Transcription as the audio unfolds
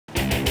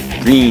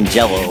green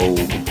Jello.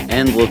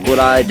 And look what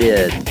I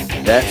did.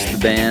 That's the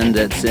band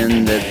that's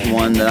in the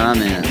one that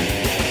I'm in.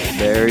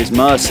 Very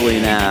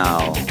muscly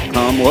now.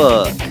 Come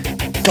look.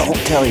 Don't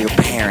tell your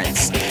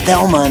parents.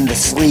 Thelma and the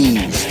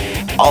Sleaze.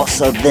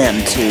 Also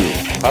them too.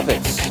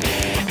 Puppets.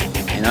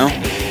 You know?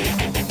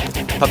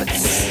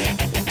 Puppets.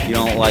 If you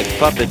don't like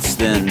puppets,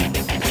 then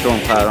storm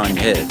cloud on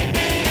your head.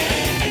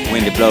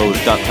 Wind it blows,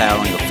 dark cloud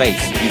on your face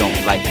if you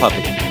don't like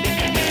puppets.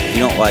 If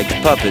you don't like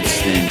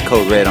puppets, then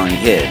code red on your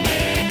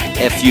head.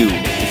 F you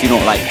if you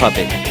don't like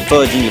puppet.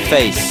 Fudge in your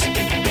face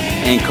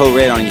and code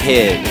red on your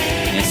head.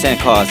 And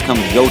Santa Claus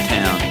coming to your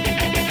town.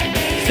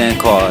 Santa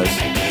Claus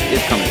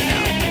is coming to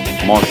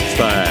town. Marshall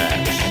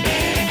Stash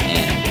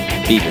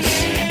and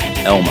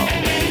Beavis, Elmo,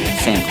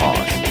 Santa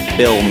Claus,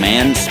 Bill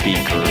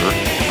Manspeaker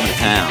coming to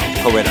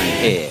town. Code red on your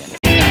head.